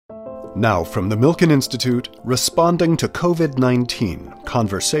Now from the Milken Institute, Responding to COVID-19,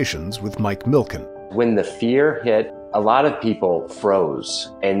 Conversations with Mike Milken. When the fear hit, a lot of people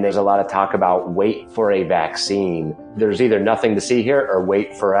froze, and there's a lot of talk about wait for a vaccine. There's either nothing to see here or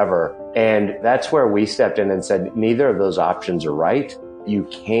wait forever. And that's where we stepped in and said, neither of those options are right. You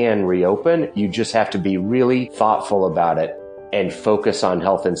can reopen. You just have to be really thoughtful about it and focus on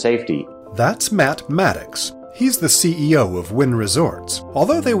health and safety. That's Matt Maddox. He's the CEO of Wynn Resorts.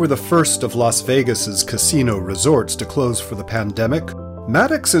 Although they were the first of Las Vegas's casino resorts to close for the pandemic,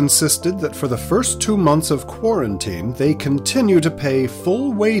 Maddox insisted that for the first 2 months of quarantine, they continue to pay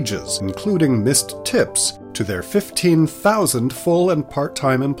full wages, including missed tips, to their 15,000 full and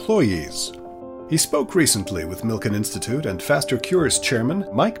part-time employees. He spoke recently with Milken Institute and Faster Cures chairman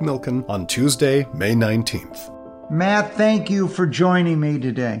Mike Milken on Tuesday, May 19th. Matt, thank you for joining me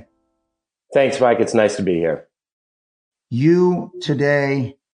today. Thanks, Mike. It's nice to be here. You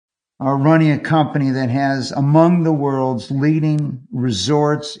today are running a company that has among the world's leading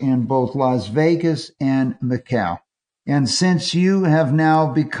resorts in both Las Vegas and Macau. And since you have now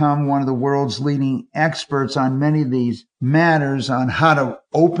become one of the world's leading experts on many of these matters, on how to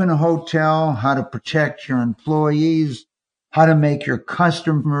open a hotel, how to protect your employees, how to make your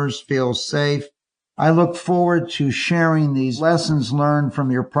customers feel safe, I look forward to sharing these lessons learned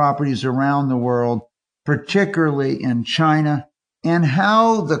from your properties around the world, particularly in China, and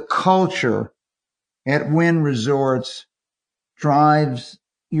how the culture at Wynn Resorts drives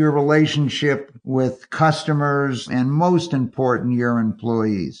your relationship with customers and, most important, your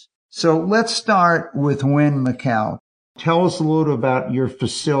employees. So let's start with Wynn Macau. Tell us a little about your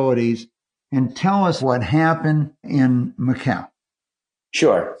facilities and tell us what happened in Macau.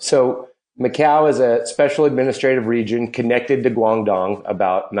 Sure. So Macau is a special administrative region connected to Guangdong,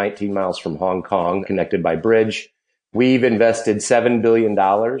 about 19 miles from Hong Kong, connected by bridge. We've invested $7 billion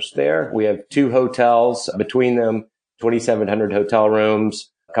there. We have 2 hotels, between them 2,700 hotel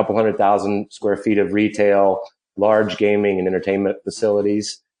rooms, a couple 100,000 square feet of retail, large gaming and entertainment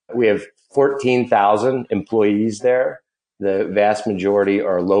facilities. We have 14,000 employees there. The vast majority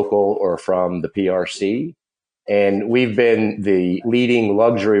are local or from the PRC. And we've been the leading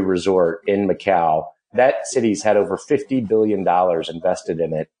luxury resort in Macau. That city's had over $50 billion invested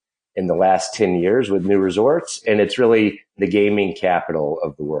in it in the last 10 years with new resorts. And it's really the gaming capital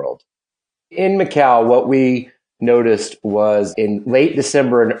of the world. In Macau, what we noticed was in late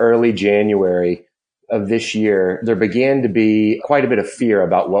December and early January of this year, there began to be quite a bit of fear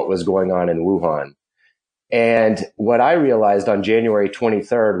about what was going on in Wuhan. And what I realized on January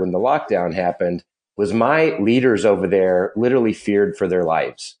 23rd, when the lockdown happened, was my leaders over there literally feared for their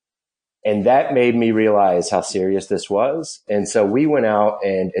lives. And that made me realize how serious this was. And so we went out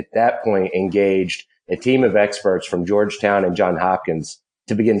and at that point engaged a team of experts from Georgetown and Johns Hopkins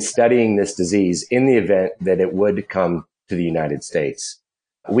to begin studying this disease in the event that it would come to the United States.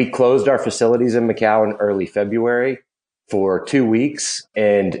 We closed our facilities in Macau in early February for 2 weeks.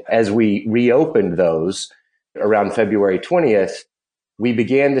 And as we reopened those around February 20th, we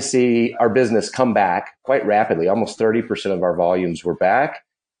began to see our business come back quite rapidly. Almost 30% of our volumes were back.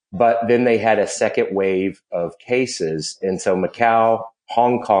 But then they had a second wave of cases. And so Macau,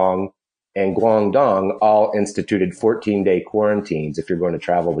 Hong Kong, and Guangdong all instituted 14-day quarantines if you're going to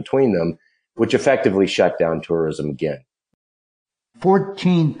travel between them, which effectively shut down tourism again.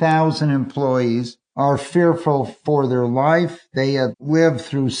 14,000 employees are fearful for their life. They have lived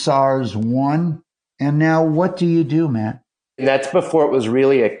through SARS-1. And now what do you do, Matt? And that's before it was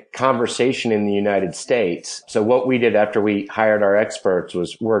really a conversation in the United States. So what we did after we hired our experts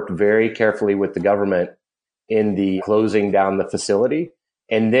was worked very carefully with the government in the closing down the facility.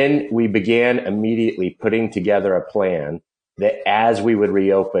 And then we began immediately putting together a plan that as we would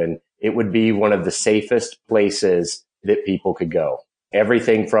reopen, it would be one of the safest places that people could go.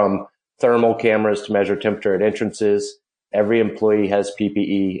 Everything from thermal cameras to measure temperature at entrances. Every employee has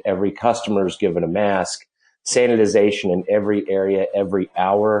PPE. Every customer is given a mask. Sanitization in every area, every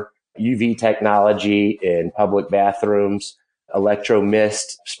hour, UV technology in public bathrooms, electro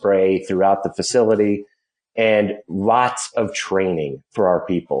mist spray throughout the facility, and lots of training for our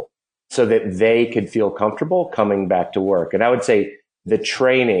people so that they could feel comfortable coming back to work. And I would say the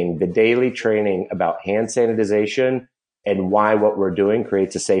training, the daily training about hand sanitization and why what we're doing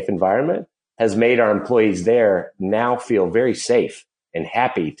creates a safe environment has made our employees there now feel very safe and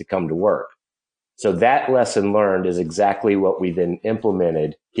happy to come to work. So that lesson learned is exactly what we then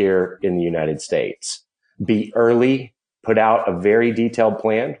implemented here in the United States. Be early, put out a very detailed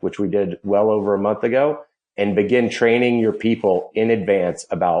plan, which we did well over a month ago, and begin training your people in advance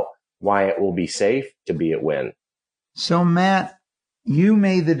about why it will be safe to be at Wynn. So, Matt, you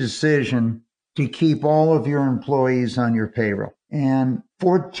made the decision to keep all of your employees on your payroll. And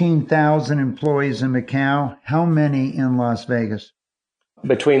 14,000 employees in Macau, how many in Las Vegas?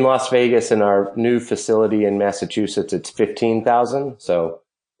 Between Las Vegas and our new facility in Massachusetts, it's 15,000. So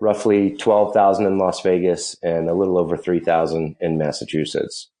roughly 12,000 in Las Vegas and a little over 3,000 in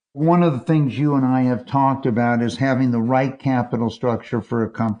Massachusetts. One of the things you and I have talked about is having the right capital structure for a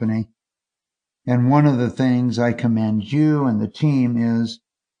company. And one of the things I commend you and the team is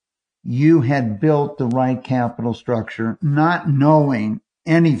you had built the right capital structure, not knowing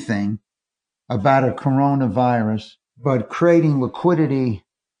anything about a coronavirus, but creating liquidity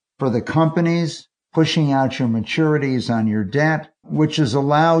for the companies, pushing out your maturities on your debt, which has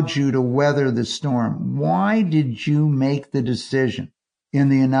allowed you to weather the storm. Why did you make the decision in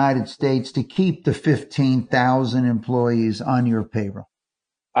the United States to keep the 15,000 employees on your payroll?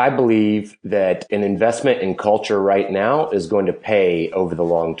 I believe that an investment in culture right now is going to pay over the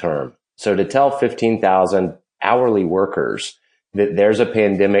long term. So to tell 15,000 hourly workers that there's a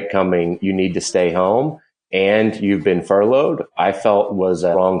pandemic coming, you need to stay home, and you've been furloughed, I felt was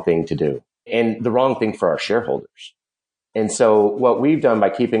a wrong thing to do and the wrong thing for our shareholders. And so what we've done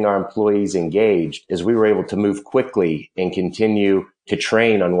by keeping our employees engaged is we were able to move quickly and continue to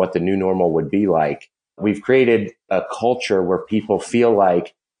train on what the new normal would be like. We've created a culture where people feel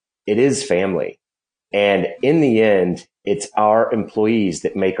like it is family. And in the end, it's our employees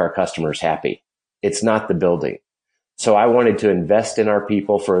that make our customers happy. It's not the building. So I wanted to invest in our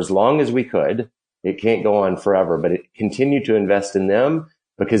people for as long as we could. It can't go on forever, but continue to invest in them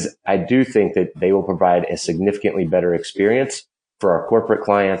because I do think that they will provide a significantly better experience for our corporate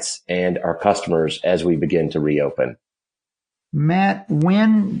clients and our customers as we begin to reopen. Matt,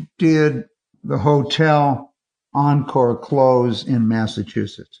 when did the Hotel Encore close in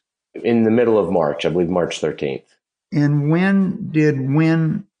Massachusetts? In the middle of March, I believe March 13th. And when did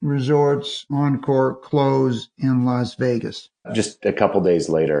Wynn Resorts Encore close in Las Vegas? Just a couple days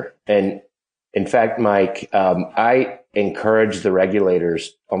later. And in fact, Mike, I encouraged the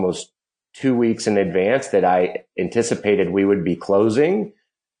regulators almost 2 weeks in advance that I anticipated we would be closing,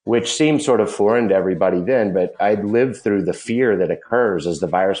 which seemed sort of foreign to everybody then, but I'd lived through the fear that occurs as the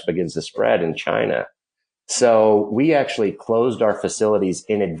virus begins to spread in China. So we actually closed our facilities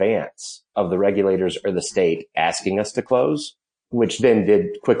in advance of the regulators or the state asking us to close, which then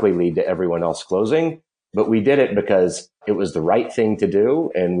did quickly lead to everyone else closing. But we did it because it was the right thing to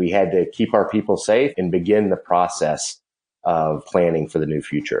do, and we had to keep our people safe and begin the process of planning for the new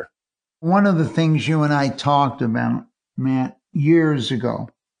future. One of the things you and I talked about, Matt, years ago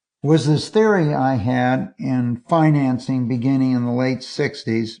was this theory I had in financing beginning in the late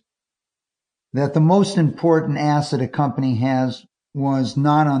 60s that the most important asset a company has was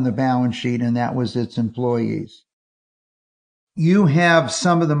not on the balance sheet, and that was its employees. You have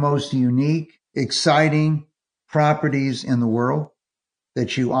some of the most unique, exciting properties in the world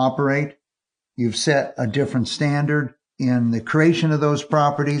that you operate. You've set a different standard in the creation of those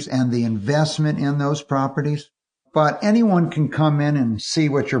properties and the investment in those properties. But anyone can come in and see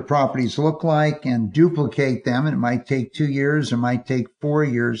what your properties look like and duplicate them. It might take 2 years, it might take 4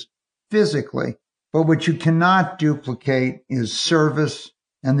 years physically. But what you cannot duplicate is service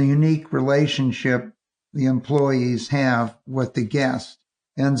and the unique relationship the employees have with the guest.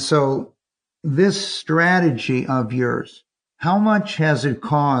 And so this strategy of yours, how much has it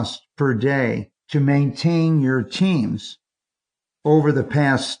cost per day to maintain your teams over the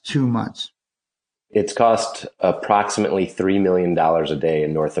past 2 months? It's cost approximately $3 million a day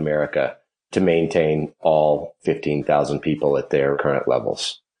in North America to maintain all 15,000 people at their current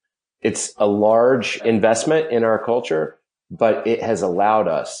levels. It's a large investment in our culture, but it has allowed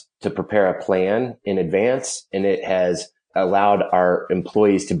us to prepare a plan in advance, and it has allowed our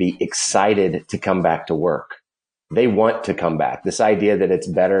employees to be excited to come back to work. They want to come back. This idea that it's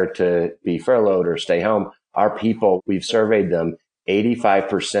better to be furloughed or stay home, our people, we've surveyed them,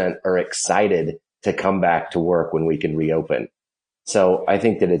 85% are excited to come back to work when we can reopen. So I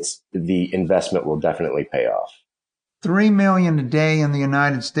think that the investment will definitely pay off. $3 million a day in the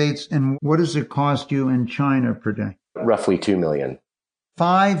United States. And what does it cost you in China per day? Roughly $2 million.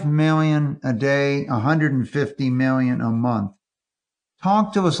 $5 million a day, $150 million a month.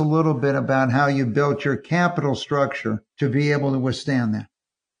 Talk to us a little bit about how you built your capital structure to be able to withstand that.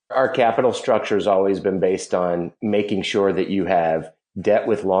 Our capital structure has always been based on making sure that you have debt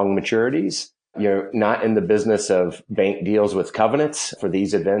with long maturities. You're not in the business of bank deals with covenants for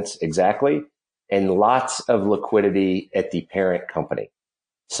these events exactly, and lots of liquidity at the parent company.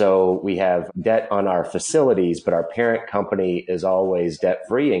 So we have debt on our facilities, but our parent company is always debt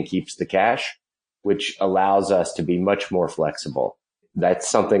free and keeps the cash, which allows us to be much more flexible. That's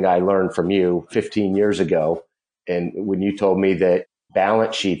something I learned from you 15 years ago. And when you told me that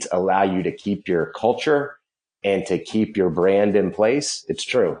balance sheets allow you to keep your culture and to keep your brand in place, it's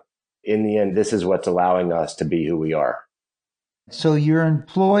true. In the end, this is what's allowing us to be who we are. So your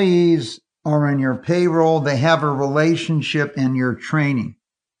employees are on your payroll. They have a relationship in your training.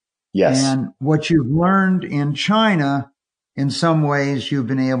 Yes. And what you've learned in China, in some ways, you've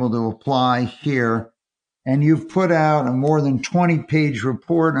been able to apply here. And you've put out a more than 20-page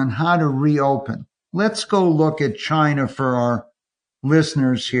report on how to reopen. Let's go look at China for our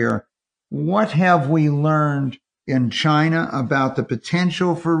listeners here. What have we learned in China about the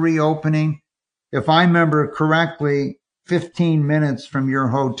potential for reopening? If I remember correctly, 15 minutes from your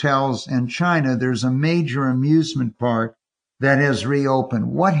hotels in China, there's a major amusement park that has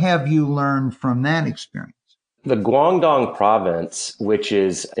reopened. What have you learned from that experience? The Guangdong province, which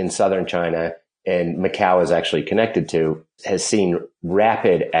is in southern China and Macau is actually connected to, has seen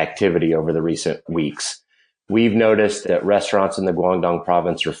rapid activity over the recent weeks. We've noticed that restaurants in the Guangdong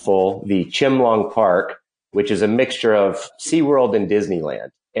province are full. The Chimlong Park, which is a mixture of SeaWorld and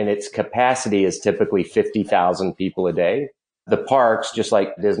Disneyland, and its capacity is typically 50,000 people a day. The parks, just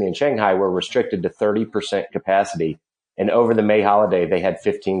like Disney and Shanghai, were restricted to 30% capacity. And over the May holiday, they had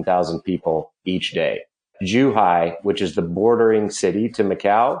 15,000 people each day. Zhuhai, which is the bordering city to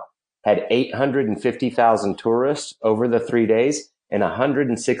Macau, had 850,000 tourists over the 3 days and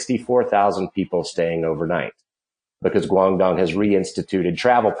 164,000 people staying overnight because Guangdong has reinstituted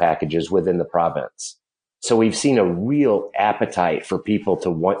travel packages within the province. So we've seen a real appetite for people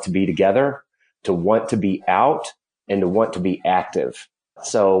to want to be together, to want to be out, and to want to be active.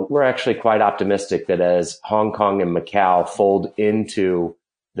 So we're actually quite optimistic that as Hong Kong and Macau fold into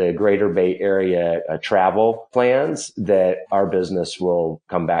the Greater Bay Area travel plans, that our business will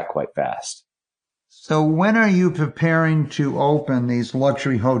come back quite fast. So when are you preparing to open these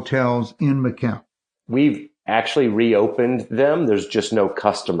luxury hotels in Macau? We've actually reopened them. There's just no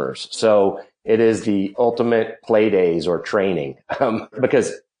customers. So it is the ultimate play days or training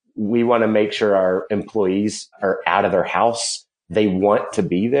because we want to make sure our employees are out of their house. They want to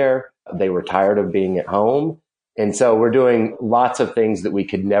be there. They were tired of being at home. And so we're doing lots of things that we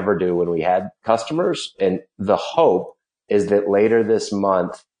could never do when we had customers. And the hope is that later this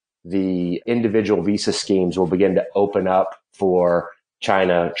month, the individual visa schemes will begin to open up for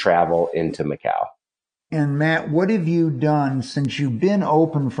China travel into Macau. And Matt, what have you done since you've been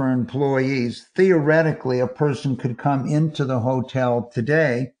open for employees? Theoretically, a person could come into the hotel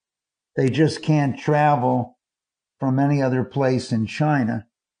today. They just can't travel from any other place in China.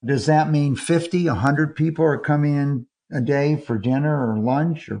 Does that mean 50, 100 people are coming in a day for dinner or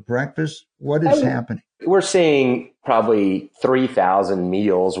lunch or breakfast? What is happening? We're seeing probably 3,000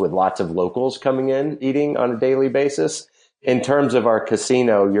 meals with lots of locals coming in, eating on a daily basis. In terms of our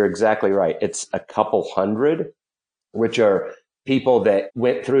casino, you're exactly right. It's a couple hundred, which are people that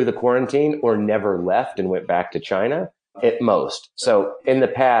went through the quarantine or never left and went back to China at most. So in the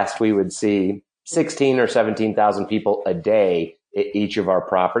past, we would see 16 or 17,000 people a day at each of our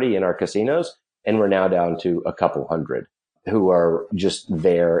property in our casinos. And we're now down to a couple hundred who are just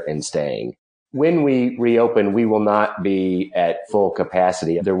there and staying. When we reopen, we will not be at full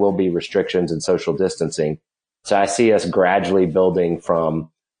capacity. There will be restrictions and social distancing. So I see us gradually building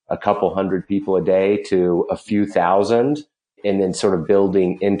from a couple hundred people a day to a few thousand, and then sort of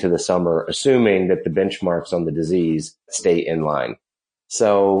building into the summer, assuming that the benchmarks on the disease stay in line.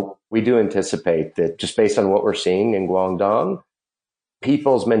 So we do anticipate that just based on what we're seeing in Guangdong,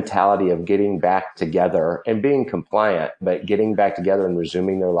 people's mentality of getting back together and being compliant, but getting back together and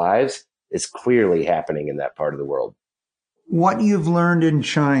resuming their lives is clearly happening in that part of the world. What you've learned in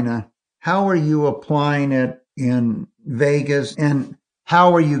China, how are you applying it in Vegas, and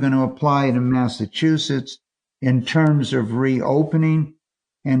how are you going to apply it in Massachusetts in terms of reopening?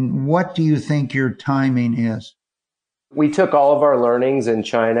 And what do you think your timing is? We took all of our learnings in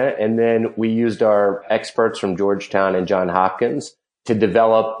China, and then we used our experts from Georgetown and Johns Hopkins to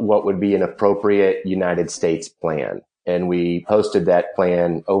develop what would be an appropriate United States plan. And we posted that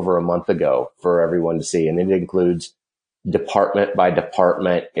plan over a month ago for everyone to see. And it includes department by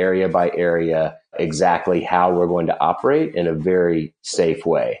department, area by area, exactly how we're going to operate in a very safe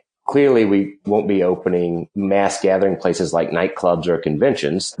way. Clearly, we won't be opening mass gathering places like nightclubs or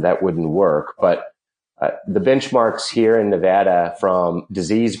conventions. That wouldn't work. But the benchmarks here in Nevada from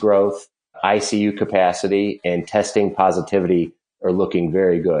disease growth, ICU capacity, and testing positivity are looking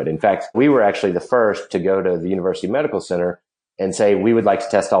very good. In fact, we were actually the first to go to the University Medical Center and say, we would like to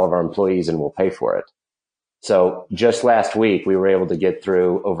test all of our employees and we'll pay for it. So just last week, we were able to get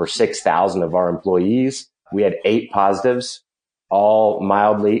through over 6,000 of our employees. We had 8 positives all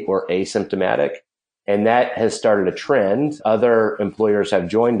mildly or asymptomatic. And that has started a trend. Other employers have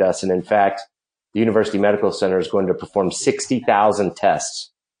joined us. And in fact, the University Medical Center is going to perform 60,000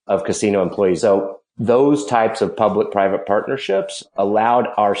 tests of casino employees. So those types of public-private partnerships allowed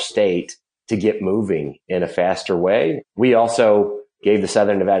our state to get moving in a faster way. We also gave the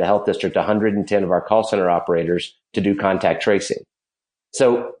Southern Nevada Health District 110 of our call center operators to do contact tracing.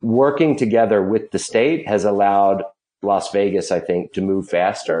 So working together with the state has allowed Las Vegas, I think, to move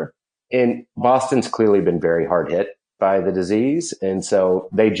faster. And Boston's clearly been very hard hit by the disease. And so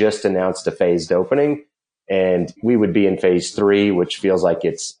they just announced a phased opening, and we would be in phase 3, which feels like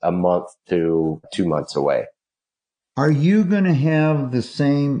it's a month to 2 months away. Are you going to have the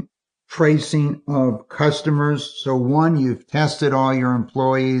same tracing of customers? So one, you've tested all your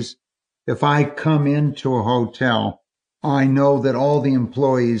employees. If I come into a hotel, I know that all the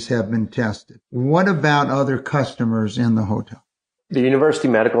employees have been tested. What about other customers in the hotel? The University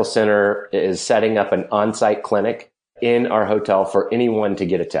Medical Center is setting up an on-site clinic in our hotel for anyone to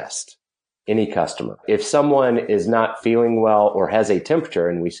get a test, any customer. If someone is not feeling well or has a temperature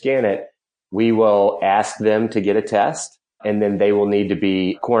and we scan it, we will ask them to get a test, and then they will need to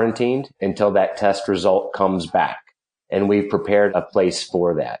be quarantined until that test result comes back. And we've prepared a place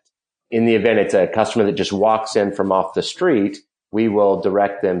for that. In the event it's a customer that just walks in from off the street, we will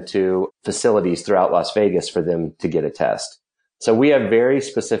direct them to facilities throughout Las Vegas for them to get a test. So we have very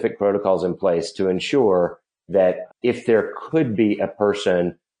specific protocols in place to ensure that if there could be a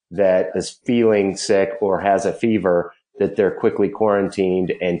person that is feeling sick or has a fever, that they're quickly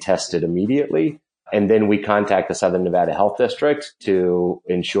quarantined and tested immediately. And then we contact the Southern Nevada Health District to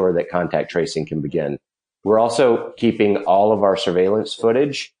ensure that contact tracing can begin. We're also keeping all of our surveillance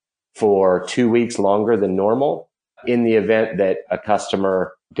footage for 2 weeks longer than normal in the event that a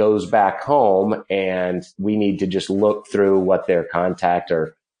customer goes back home and we need to just look through what their contact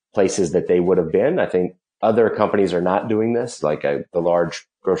or places that they would have been. I think other companies are not doing this, like the large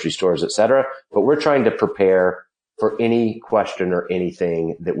grocery stores, et cetera, but we're trying to prepare for any question or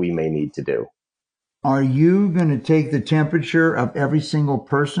anything that we may need to do. Are you going to take the temperature of every single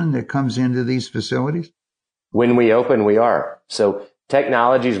person that comes into these facilities? When we open, we are. So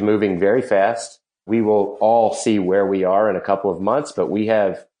technology is moving very fast. We will all see where we are in a couple of months, but we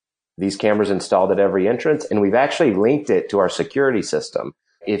have these cameras installed at every entrance, and we've actually linked it to our security system.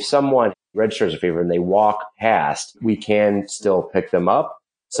 If someone registers a fever and they walk past, we can still pick them up.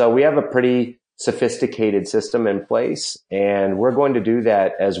 So we have a pretty sophisticated system in place, and we're going to do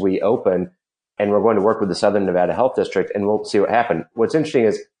that as we open, and we're going to work with the Southern Nevada Health District, and we'll see what happens. What's interesting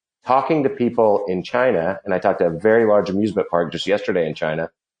is talking to people in China, and I talked to a very large amusement park just yesterday in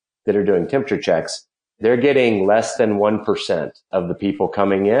China that are doing temperature checks. They're getting less than 1% of the people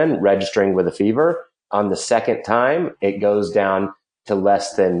coming in registering with a fever. On the second time, it goes down to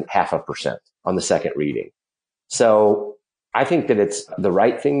less than 0.5% on the second reading. So I think that it's the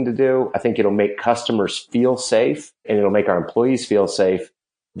right thing to do. I think it'll make customers feel safe, and it'll make our employees feel safe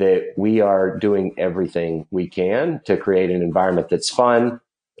that we are doing everything we can to create an environment that's fun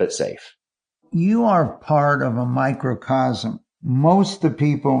but safe. You are part of a microcosm. Most of the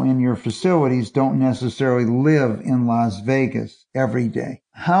people in your facilities don't necessarily live in Las Vegas every day.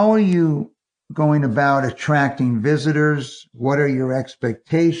 How are you going about attracting visitors? What are your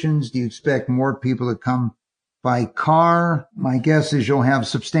expectations? Do you expect more people to come by car? My guess is you'll have a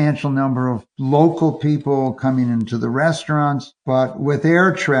substantial number of local people coming into the restaurants. But with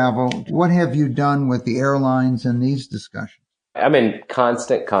air travel, what have you done with the airlines in these discussions? I'm in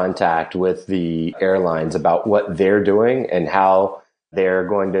constant contact with the airlines about what they're doing and how they're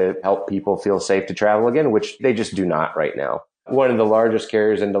going to help people feel safe to travel again, which they just do not right now. One of the largest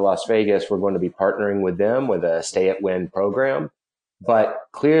carriers into Las Vegas, we're going to be partnering with them with a Stay at Wynn program. But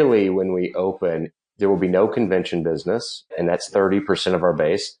clearly when we open, there will be no convention business, and that's 30% of our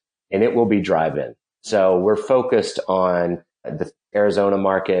base, and it will be drive-in. So we're focused on the Arizona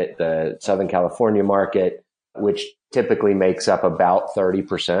market, the Southern California market, which typically makes up about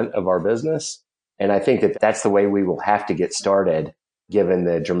 30% of our business. And I think that that's the way we will have to get started, given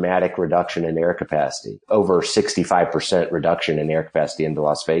the dramatic reduction in air capacity, over 65% reduction in air capacity into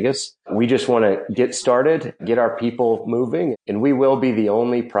Las Vegas. We just want to get started, get our people moving, and we will be the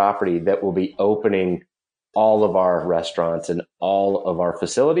only property that will be opening all of our restaurants and all of our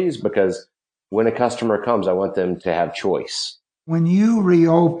facilities, because when a customer comes, I want them to have choice. When you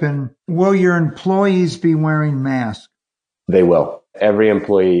reopen, will your employees be wearing masks? They will. Every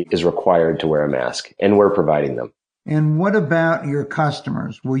employee is required to wear a mask, and we're providing them. And what about your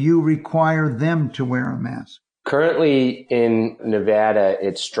customers? Will you require them to wear a mask? Currently in Nevada,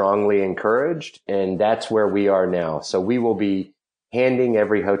 it's strongly encouraged, and that's where we are now. So we will be handing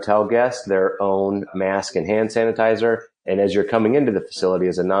every hotel guest their own mask and hand sanitizer. And as you're coming into the facility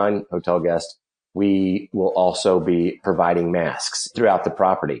as a non-hotel guest, we will also be providing masks throughout the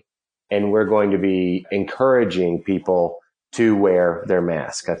property. And we're going to be encouraging people to wear their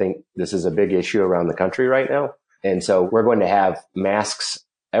mask. I think this is a big issue around the country right now. And so we're going to have masks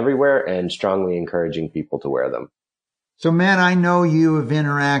everywhere and strongly encouraging people to wear them. So, Matt, I know you have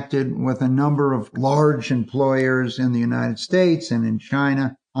interacted with a number of large employers in the United States and in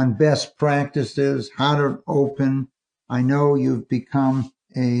China on best practices, how to open. I know you've become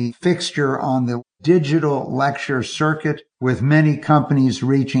a fixture on the digital lecture circuit, with many companies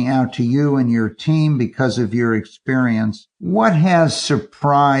reaching out to you and your team because of your experience. What has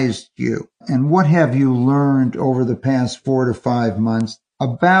surprised you, and what have you learned over the past 4 to 5 months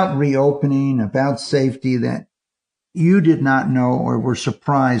about reopening, about safety, that you did not know or were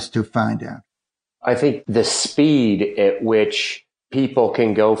surprised to find out? I think the speed at which people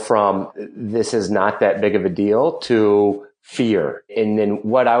can go from this is not that big of a deal to fear. And then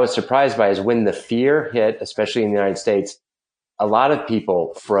what I was surprised by is when the fear hit, especially in the United States, a lot of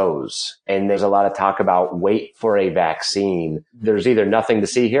people froze. And there's a lot of talk about wait for a vaccine. There's either nothing to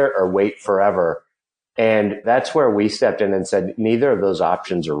see here or wait forever. And that's where we stepped in and said, neither of those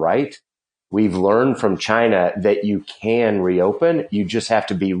options are right. We've learned from China that you can reopen. You just have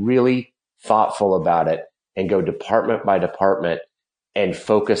to be really thoughtful about it and go department by department and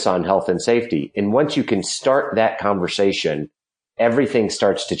focus on health and safety. And once you can start that conversation, everything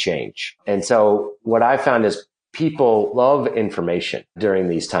starts to change. And so what I found is people love information during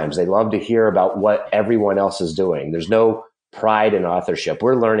these times. They love to hear about what everyone else is doing. There's no pride in authorship.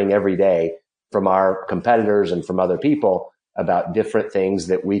 We're learning every day from our competitors and from other people about different things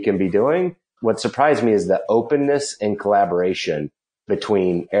that we can be doing. What surprised me is the openness and collaboration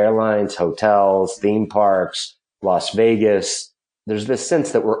between airlines, hotels, theme parks, Las Vegas. There's this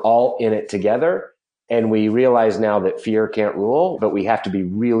sense that we're all in it together. And we realize now that fear can't rule, but we have to be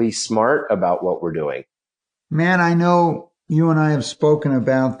really smart about what we're doing. Man, I know you and I have spoken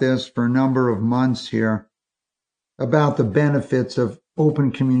about this for a number of months here, about the benefits of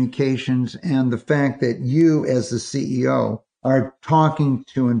open communications and the fact that you as the CEO are talking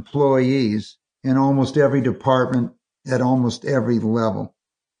to employees in almost every department at almost every level.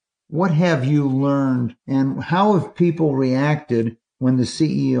 What have you learned, and how have people reacted when the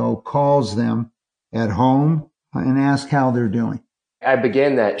CEO calls them at home and asks how they're doing? I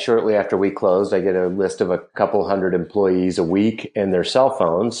began that shortly after we closed. I get a list of a couple hundred employees a week and their cell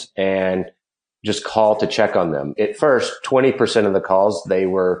phones and just call to check on them. At first, 20% of the calls, they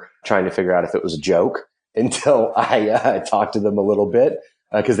were trying to figure out if it was a joke until I talked to them a little bit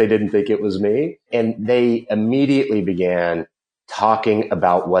because they didn't think it was me. And they immediately began talking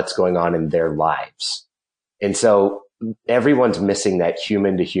about what's going on in their lives. And so everyone's missing that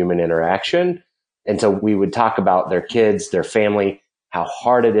human to human interaction. And so we would talk about their kids, their family, how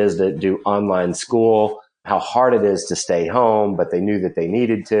hard it is to do online school, how hard it is to stay home, but they knew that they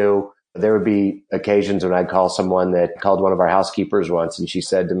needed to. There would be occasions when I'd call someone that called one of our housekeepers once, and she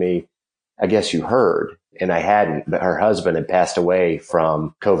said to me, I guess you heard. And I hadn't, but her husband had passed away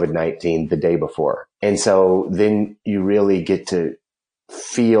from COVID-19 the day before. And so then you really get to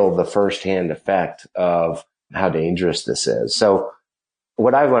feel the firsthand effect of how dangerous this is. So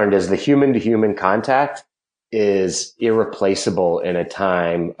what I've learned is the human to human contact is irreplaceable in a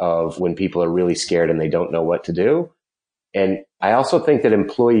time of when people are really scared and they don't know what to do. And I also think that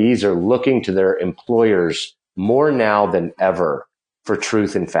employees are looking to their employers more now than ever for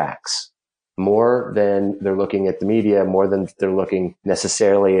truth and facts, more than they're looking at the media, more than they're looking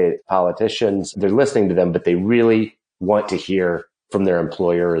necessarily at politicians. They're listening to them, but they really want to hear from their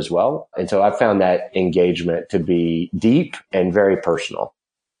employer as well. And so I found that engagement to be deep and very personal.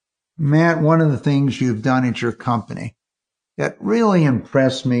 Matt, one of the things you've done at your company that really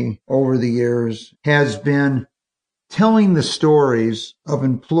impressed me over the years has been telling the stories of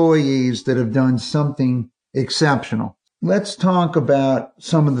employees that have done something exceptional. Let's talk about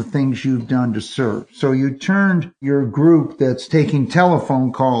some of the things you've done to serve. So you turned your group that's taking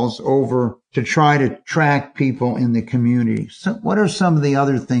telephone calls over to try to track people in the community. So what are some of the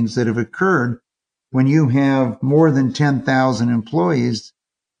other things that have occurred when you have more than 10,000 employees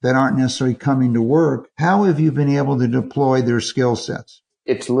that aren't necessarily coming to work? How have you been able to deploy their skill sets?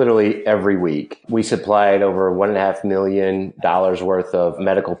 It's literally every week. We supplied over $1.5 million worth of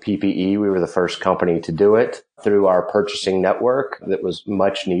medical PPE. We were the first company to do it through our purchasing network that was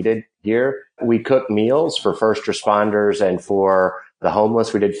much needed here. We cook meals for first responders and for the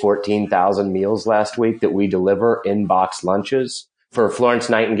homeless. We did 14,000 meals last week that we deliver in box lunches. For Florence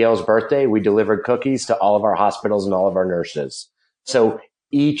Nightingale's birthday, we delivered cookies to all of our hospitals and all of our nurses. So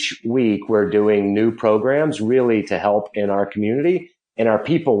each week we're doing new programs really to help in our community, and our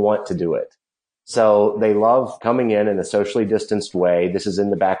people want to do it. So they love coming in a socially distanced way. This is in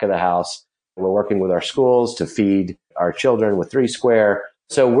the back of the house. We're working with our schools to feed our children with 3 Square.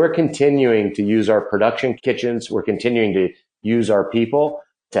 So we're continuing to use our production kitchens. We're continuing to use our people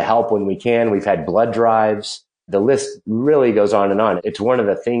to help when we can. We've had blood drives. The list really goes on and on. It's one of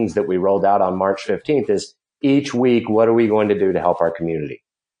the things that we rolled out on March 15th is each week, what are we going to do to help our community?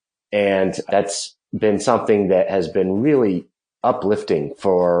 And that's been something that has been really uplifting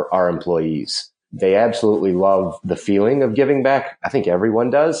for our employees. They absolutely love the feeling of giving back. I think everyone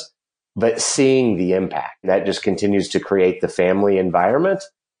does, but seeing the impact that just continues to create the family environment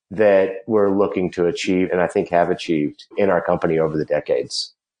that we're looking to achieve and I think have achieved in our company over the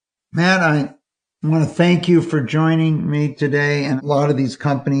decades. Matt, I want to thank you for joining me today. And a lot of these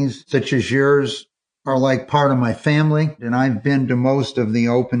companies, such as yours, are like part of my family. And I've been to most of the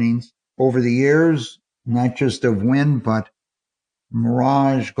openings over the years, not just of Wynn, but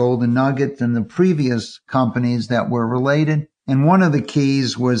Mirage, Golden Nugget, and the previous companies that were related. And one of the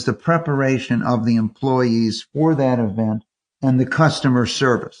keys was the preparation of the employees for that event and the customer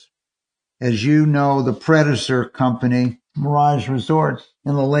service. As you know, the predecessor company, Mirage Resorts,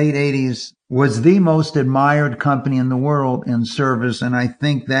 in the late 80s was the most admired company in the world in service. And I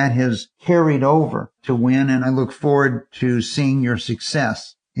think that has carried over to Wynn. And I look forward to seeing your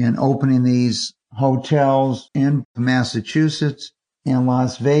success in opening these hotels in Massachusetts, in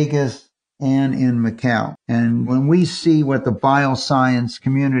Las Vegas, and in Macau. And when we see what the bioscience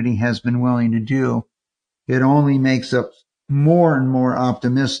community has been willing to do, it only makes us more and more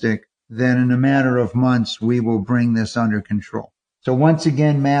optimistic that in a matter of months, we will bring this under control. So once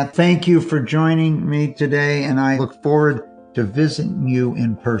again, Matt, thank you for joining me today, and I look forward to visiting you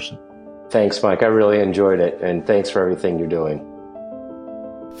in person. Thanks, Mike. I really enjoyed it, and thanks for everything you're doing.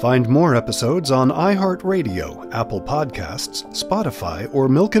 Find more episodes on iHeartRadio, Apple Podcasts, Spotify, or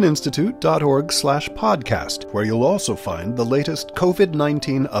milkeninstitute.org/podcast, where you'll also find the latest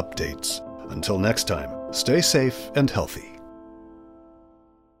COVID-19 updates. Until next time, stay safe and healthy.